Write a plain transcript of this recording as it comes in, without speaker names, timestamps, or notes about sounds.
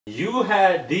You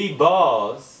had the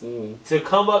balls to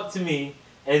come up to me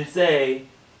and say,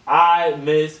 I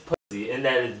miss pussy and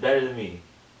that it's better than me.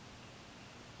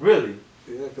 Really?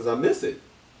 Yeah, because I miss it.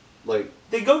 Like,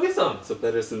 then go get some. It's a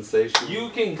better sensation. You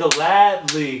can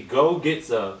gladly go get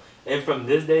some. And from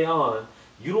this day on,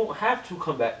 you don't have to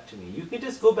come back to me. You can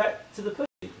just go back to the pussy.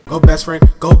 Go best friend,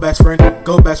 go best friend,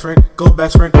 go best friend, go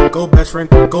best friend, go best friend,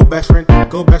 go best friend,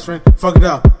 go best friend. Fuck it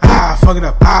up. Ah, fuck it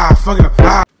up. Ah, fuck it up.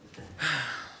 Ah.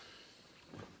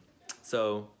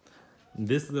 So,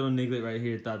 this little nigga right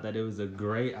here thought that it was a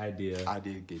great idea. I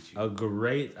did get you. A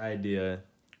great idea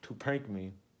to prank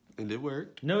me. And it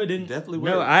worked. No, it didn't. Definitely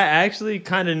worked. No, I actually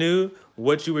kind of knew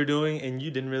what you were doing, and you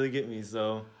didn't really get me,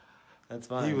 so that's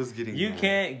fine. He was getting You mad.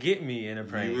 can't get me in a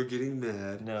prank. You were getting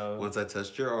mad. No. Once I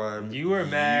touched your arm. You were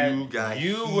mad. You got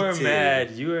You heated. were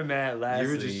mad. You were mad last week.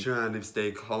 You were just trying to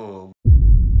stay calm.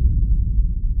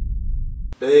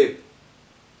 Babe.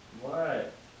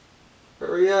 What?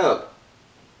 Hurry up.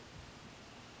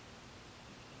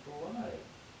 For what?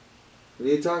 I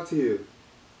need to talk to you.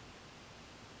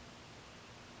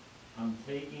 I'm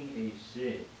taking a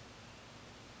shit.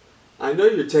 I know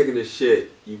you're taking a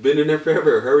shit. You've been in there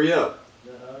forever. Hurry up.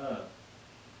 Shut up.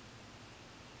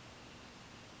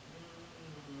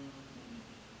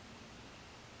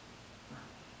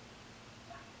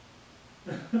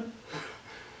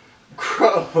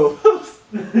 Gross.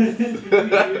 Did you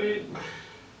hear it?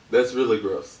 That's really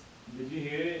gross. Did you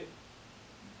hear it?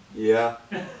 Yeah.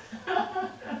 That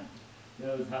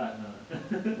was hot,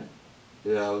 huh?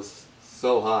 Yeah, it was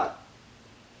so hot.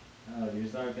 Oh, your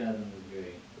sarcasm was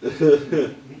great.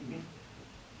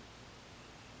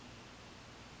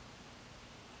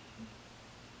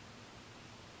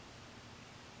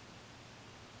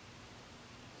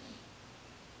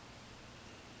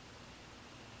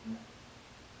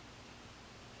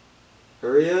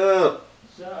 Hurry up.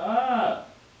 Shut up!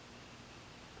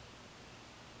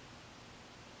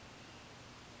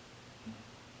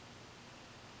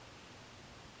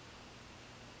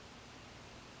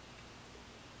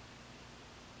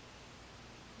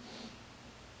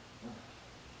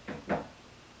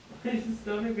 My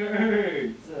stomach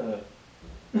hurts. This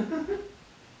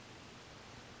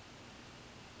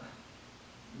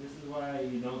is why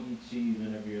you don't eat cheese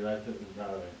whenever you're lactose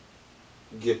intolerant.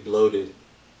 Get bloated.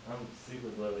 I'm super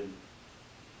bloated.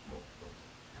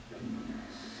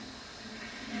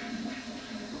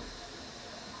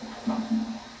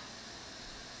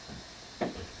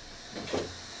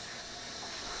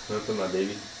 Look at my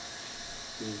baby.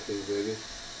 Okay, baby.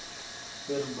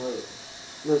 There's a bloat.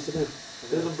 No, sit down.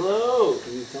 There's a bloat.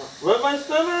 Can you talk? Rub my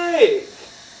stomach.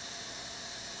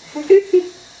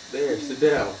 There, sit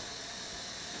down.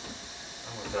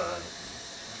 Oh my god.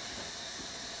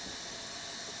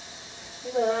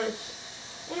 Hey Rush.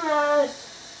 Hey Rush.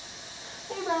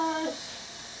 Hey Rush.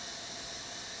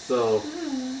 So,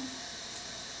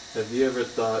 have you ever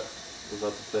thought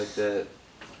about the fact that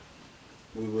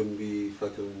we wouldn't be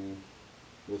fucking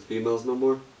with females no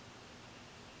more?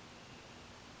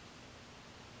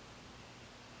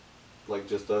 Like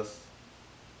just us?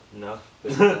 No.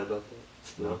 Think about that?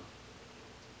 No.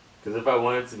 Because if I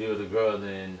wanted to be with a girl,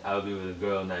 then I would be with a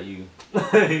girl, not you.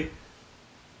 Yeah.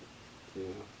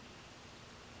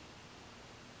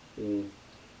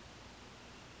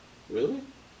 Really?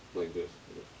 Like this?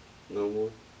 No more?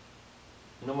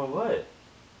 No more what?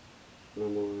 No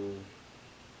more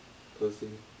pussy?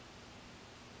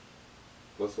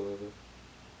 Whatsoever?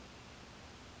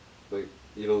 Like,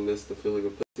 you don't miss the feeling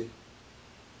of pussy?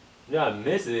 Yeah, I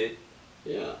miss it.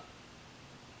 Yeah.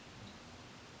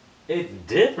 It's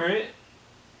different.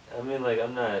 I mean, like,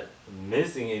 I'm not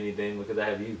missing anything because I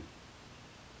have you.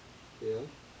 Yeah.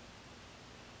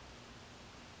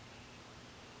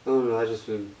 I don't know, I just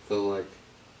been feeling like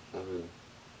I've been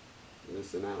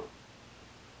missing out.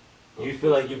 You feel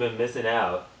like you've been missing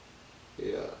out?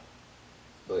 Yeah.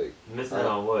 Like Missing out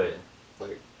on what?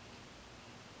 Like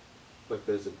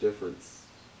there's a difference.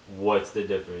 What's the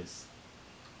difference?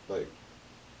 Like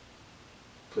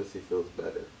pussy feels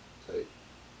better type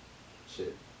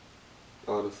shit.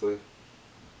 Honestly.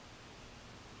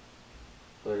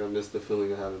 Like I miss the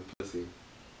feeling of having pussy.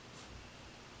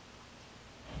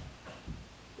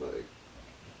 Like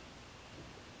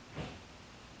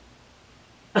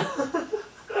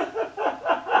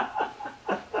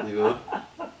you know?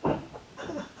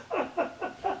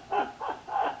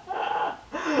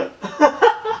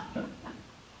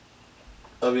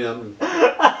 I mean, I'm...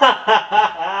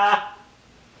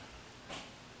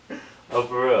 Oh,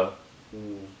 for real?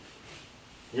 Mm,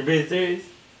 You're being serious?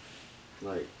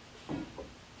 like...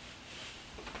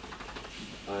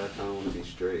 I kind of want to be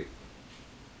straight.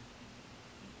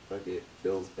 Like it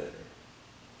feels better.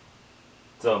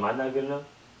 So am I not good enough?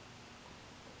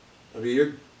 I mean,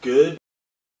 you're good.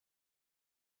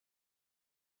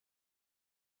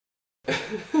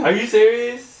 Are you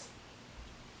serious?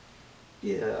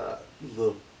 Yeah,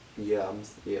 look, yeah.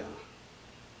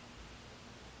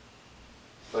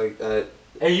 Like,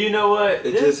 And you know what?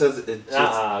 it just has, it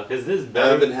just, because this better.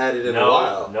 I haven't had it in a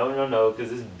while. No,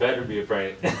 because this better be a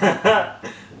prank.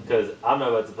 Because I'm not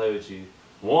about to play with you.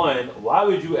 One, why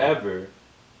would you ever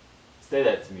say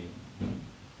that to me?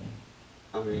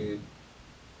 I mean,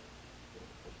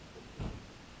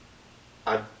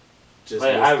 I just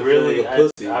Like, miss the feeling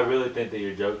of pussy. I really think that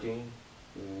you're joking.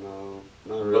 No,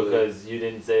 not really. Because you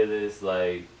didn't say this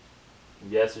like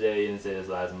yesterday, you didn't say this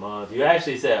last month. You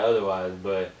actually said otherwise,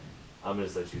 but I'm gonna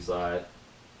just let you slide.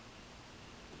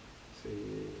 See,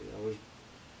 I was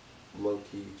low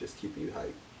key just keeping you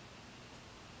hyped.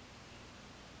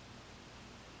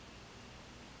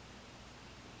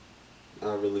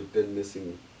 I've really been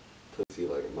missing pussy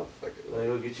like a motherfucker. Like,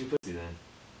 go get you pussy then.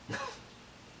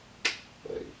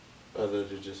 Like, other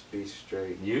to just be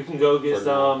straight. You can go get For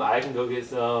some, now. I can go get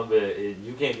some, but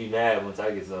you can't be mad once I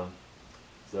get some.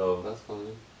 So That's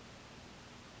fine.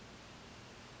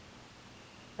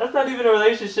 that's not even a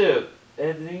relationship,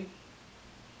 Anthony.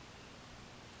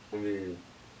 I mean,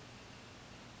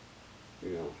 you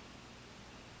know,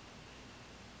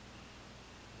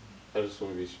 I just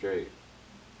want to be straight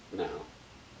now.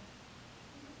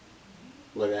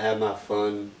 Like, I had my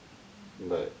fun,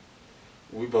 but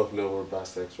we both know we're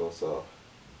bisexual, so,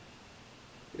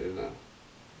 you know,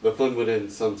 the fun would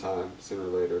end sometime, sooner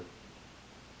or later,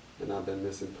 and I've been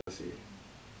missing pussy,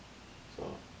 so,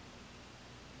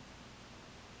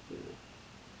 you know.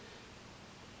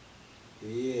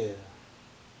 Yeah.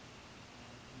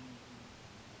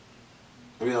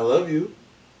 I mean, I love you.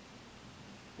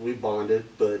 We bonded,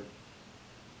 but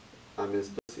I miss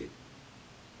pussy.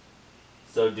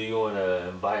 So do you want to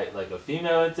invite like a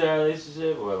female into our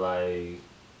relationship, or like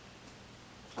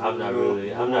I'm not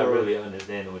really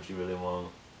understanding what you really want.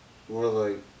 More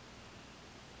like,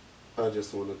 I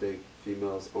just want to date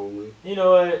females only. You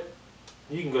know what?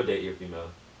 You can go date your female.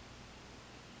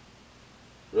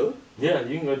 Really? Yeah,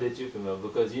 you can go date your female,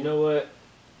 because you know what?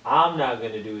 I'm not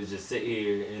gonna do is just sit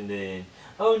here and then,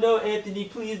 oh no, Anthony,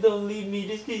 please don't leave me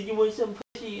just because you want some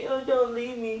pussy. Oh, don't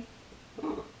leave me.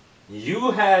 Huh.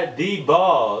 You had the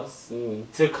balls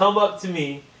to come up to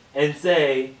me and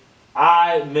say,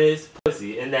 I miss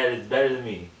pussy and that it's better than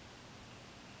me.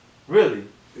 Really?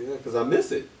 Yeah, because I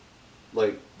miss it.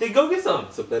 Like, Then go get some.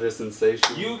 it's a better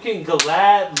sensation. You can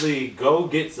gladly go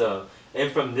get some.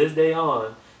 And from this day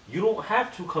on, you don't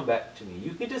have to come back to me.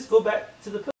 You can just go back to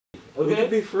the pussy. Okay? We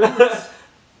could be friends.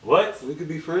 What? We could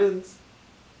be friends.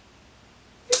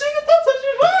 You niggas don't touch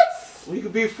your butts! We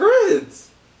could be friends.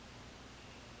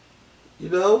 You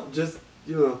know, just,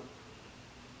 you know.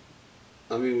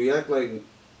 I mean, we act like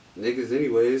niggas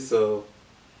anyway, so.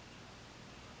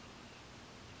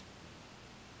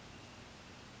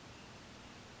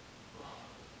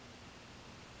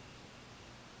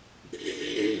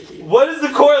 What is the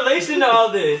correlation to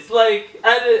all this? Like,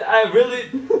 I really,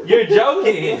 you're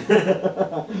joking.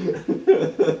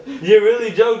 You're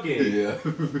really joking. Yeah.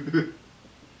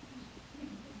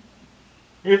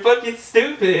 You're fucking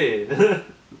stupid.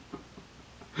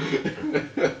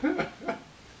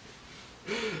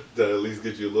 Did I at least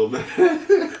get you a little mad?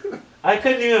 I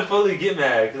couldn't even fully get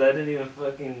mad because I didn't even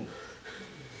fucking.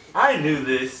 I knew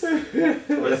this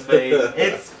was fake.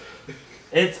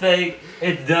 It's fake.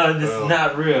 It's done. This is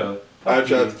not real. I Fuck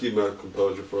tried you. to keep my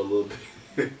composure for a little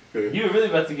bit. You were really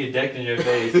about to get decked in your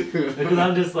face because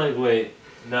I'm just like, wait,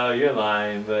 no, you're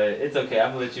lying, but it's okay.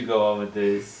 I'm gonna let you go on with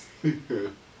this.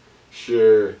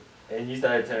 Sure. And you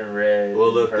started turning red. We'll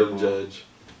and let purple. them judge.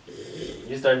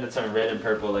 You started to turn red and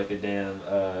purple like a damn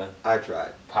I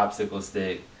tried. popsicle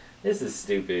stick. This is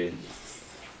stupid.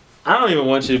 I don't even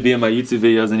want you to be in my YouTube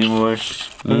videos anymore.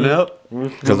 Nope.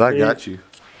 Because I got you.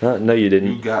 No, you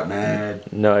didn't. You got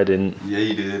mad. No, I didn't. Yeah,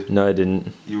 you did. No, I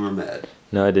didn't. You were mad.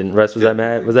 No, I didn't. Russ, was I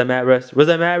mad? Was I mad, Russ? Was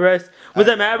I mad, Russ? Was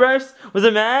I mad, Russ? Was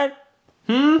I mad?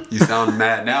 You sound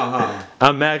mad now, huh?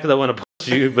 I'm mad because I want to punch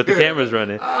you, but the camera's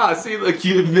running. Ah, see, look,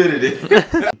 you admitted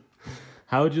it.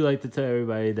 How would you like to tell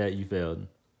everybody that you failed?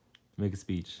 Make a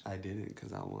speech. I didn't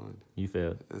because I won. You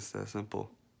failed. It's that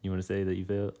simple. You want to say that you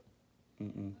failed?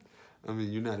 I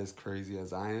mean, you're not as crazy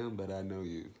as I am, but I know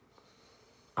you.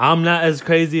 I'm not as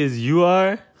crazy as you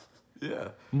are. Yeah.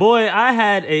 Boy, I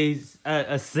had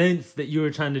a sense that you were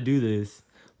trying to do this,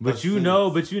 but you know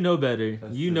better.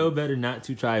 You know better not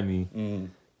to try me,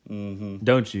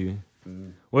 don't you?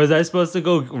 Was I supposed to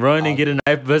go run and get a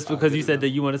knife just because you said that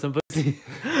you wanted some pussy?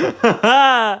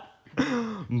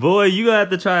 Boy, you gonna have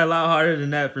to try a lot harder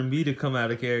than that for me to come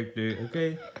out of character,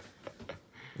 okay?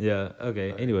 Yeah,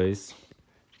 okay. Anyways.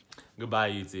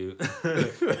 Goodbye, YouTube.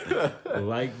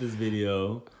 Like this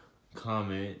video,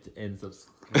 comment, and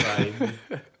subscribe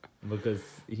because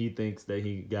he thinks that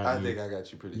he got I me. think I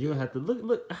got you pretty good. You don't have to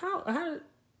look how I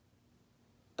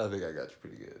think I got you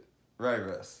pretty good. Right,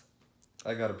 Russ?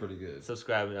 I got it pretty good.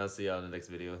 subscribe and I'll see y'all in the next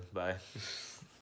video. Bye.